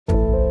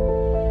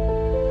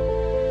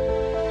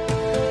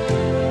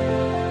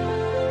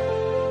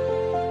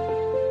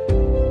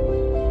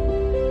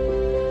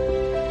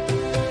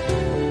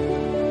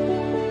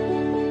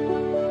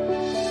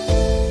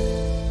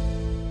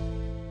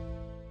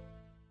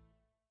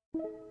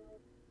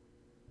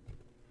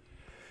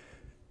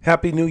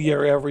Happy New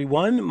Year,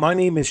 everyone. My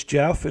name is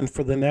Jeff, and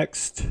for the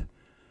next,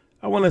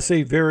 I want to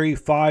say, very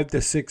 5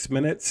 to 6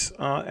 minutes,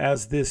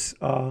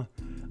 I'm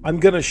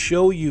going to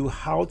show you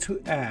how to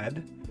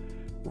add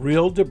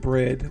real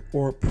Debrid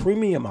or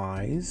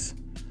Premiumize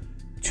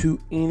to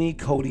any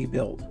Kodi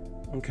build,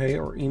 okay,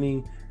 or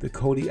the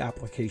Kodi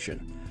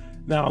application.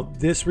 Now,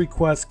 this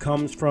request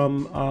comes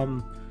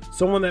from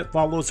someone that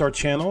follows our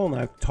channel, and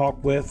I've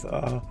talked with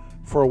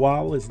for a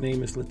while. His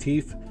name is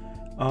Latif.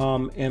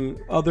 And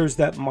others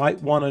that might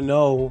want to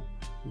know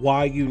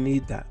why you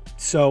need that.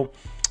 So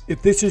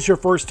if this is your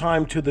first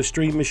time to the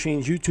Stream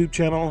Machines YouTube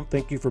channel,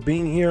 thank you for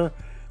being here.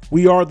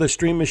 We are the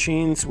Stream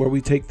Machines, where we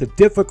take the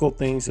difficult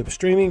things of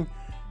streaming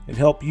and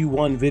help you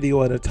one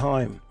video at a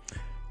time.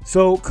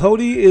 So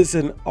Kodi is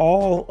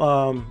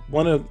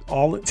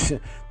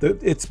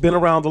it's been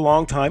around a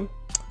long time.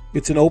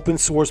 It's an open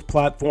source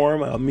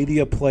platform, a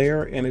media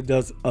player, and it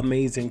does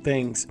amazing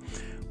things.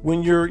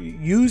 When you're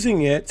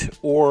using it,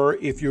 or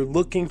if you're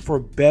looking for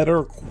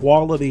better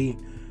quality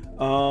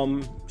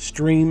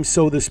streams,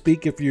 so to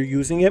speak, if you're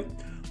using it,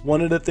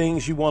 one of the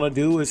things you want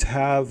to do is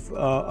have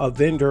a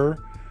vendor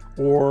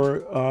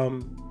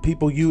or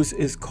people use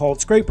is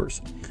called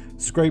scrapers.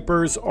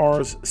 Scrapers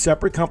are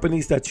separate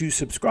companies that you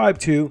subscribe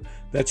to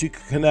that you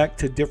can connect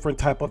to different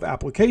type of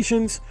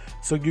applications,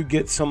 so you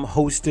get some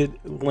hosted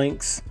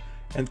links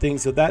and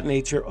things of that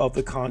nature of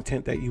the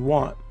content that you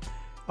want.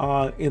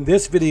 In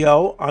this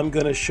video, I'm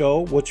going to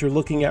show what you're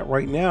looking at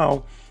right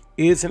now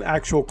is an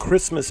actual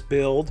Christmas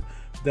build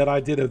that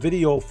I did a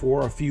video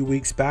for a few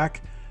weeks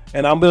back,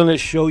 and I'm going to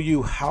show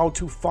you how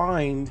to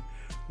find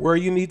where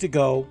you need to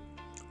go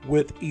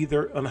with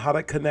either on how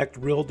to connect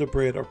real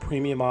Debrid or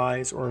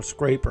Premiumize or a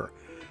scraper.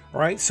 All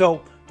right,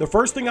 so the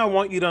first thing I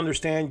want you to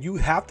understand, you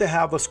have to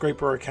have a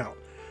scraper account.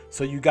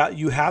 So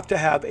you have to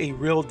have a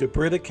real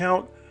Debrid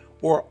account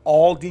or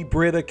all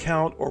Debrid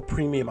account or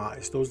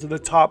Premiumize. Those are the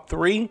top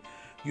three.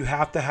 You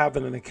have to have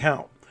an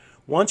account.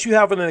 Once you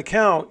have an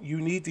account, you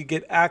need to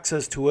get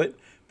access to it,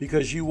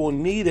 because you will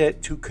need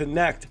it to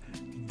connect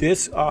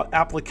this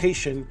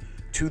application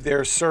to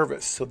their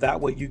service. So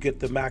that way you get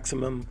the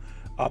maximum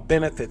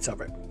benefits of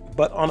it.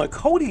 But on a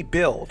Kodi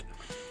build,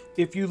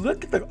 if you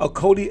look at a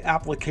Kodi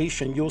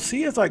application, you'll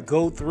see as I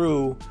go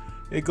through,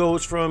 it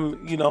goes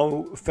from,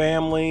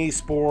 family,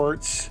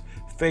 sports,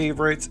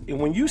 favorites.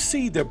 And when you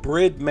see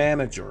Debrid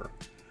Manager,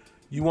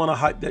 you want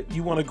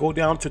to go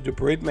down to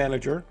Debrid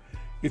Manager.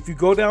 If you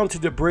go down to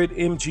Debrid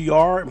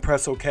MGR and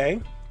press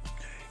OK,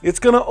 it's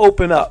going to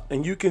open up,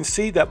 and you can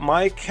see that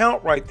my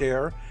account right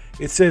there,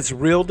 it says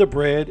Real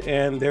Debrid,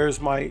 and there's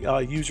my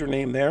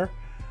username there.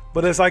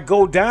 But as I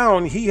go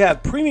down, he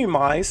had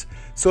Premiumize.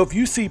 So if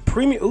you see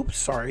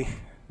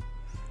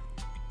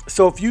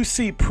So if you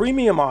see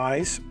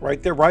Premiumize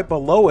right there, right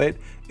below it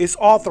is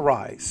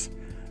Authorize.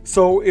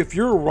 So if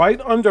you're right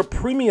under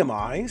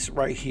Premiumize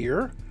right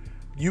here,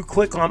 you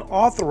click on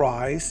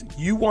Authorize.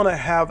 You want to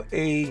have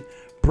a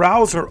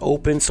browser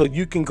open so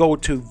you can go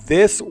to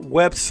this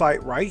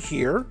website right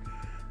here,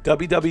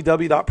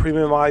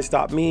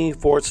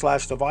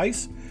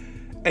 www.premiumize.me/device,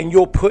 and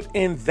you'll put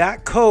in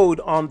that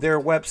code on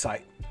their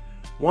website.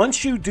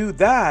 Once you do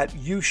that,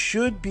 you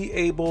should be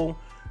able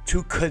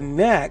to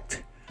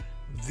connect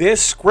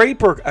this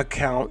scraper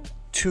account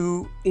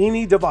to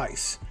any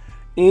device,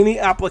 any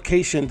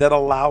application that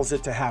allows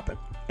it to happen.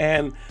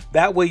 And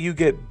that way you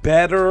get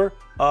better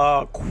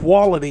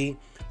quality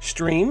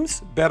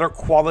streams, better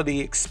quality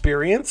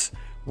experience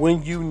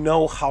when you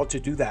know how to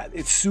do that.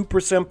 It's super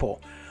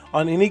simple.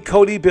 On any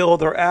Kodi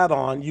build or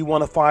add-on, you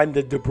want to find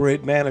the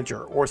Debrid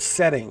Manager or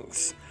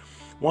settings.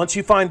 Once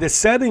you find the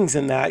settings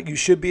in that, you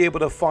should be able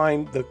to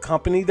find the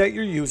company that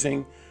you're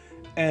using,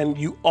 and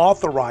you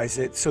authorize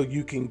it so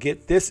you can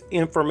get this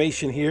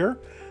information here,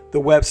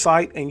 the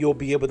website, and you'll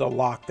be able to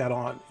lock that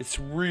on. It's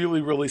really,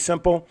 really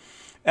simple.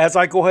 As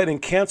I go ahead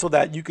and cancel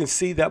that, you can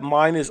see that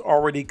mine is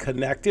already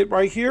connected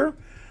right here.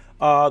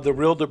 The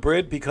real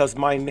Debrid, because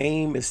my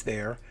name is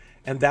there,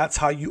 and that's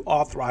how you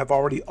authorize. I've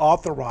already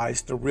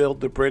authorized the real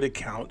Debrid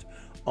account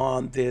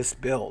on this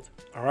build.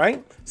 All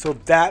right, so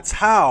that's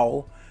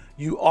how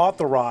you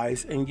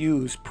authorize and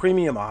use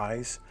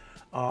Premiumize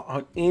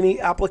on any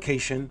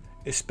application,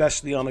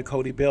 especially on a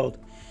Kodi build.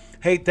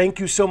 Hey, thank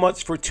you so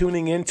much for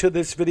tuning into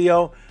this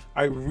video.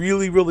 I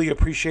really, really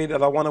appreciate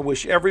it. I want to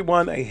wish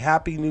everyone a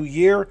happy new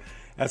year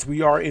as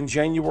we are in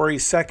January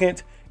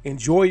 2nd.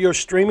 Enjoy your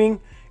streaming.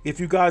 If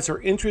you guys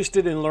are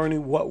interested in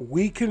learning what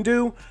we can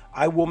do,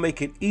 I will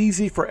make it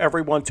easy for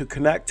everyone to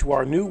connect to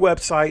our new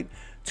website,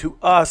 to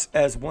us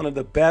as one of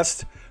the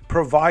best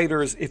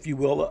providers, if you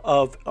will,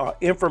 of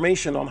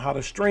information on how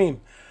to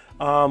stream.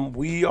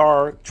 We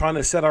are trying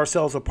to set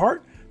ourselves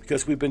apart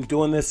because we've been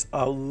doing this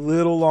a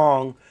little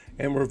long,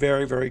 and we're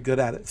very, very good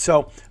at it.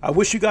 So I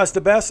wish you guys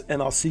the best,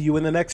 and I'll see you in the next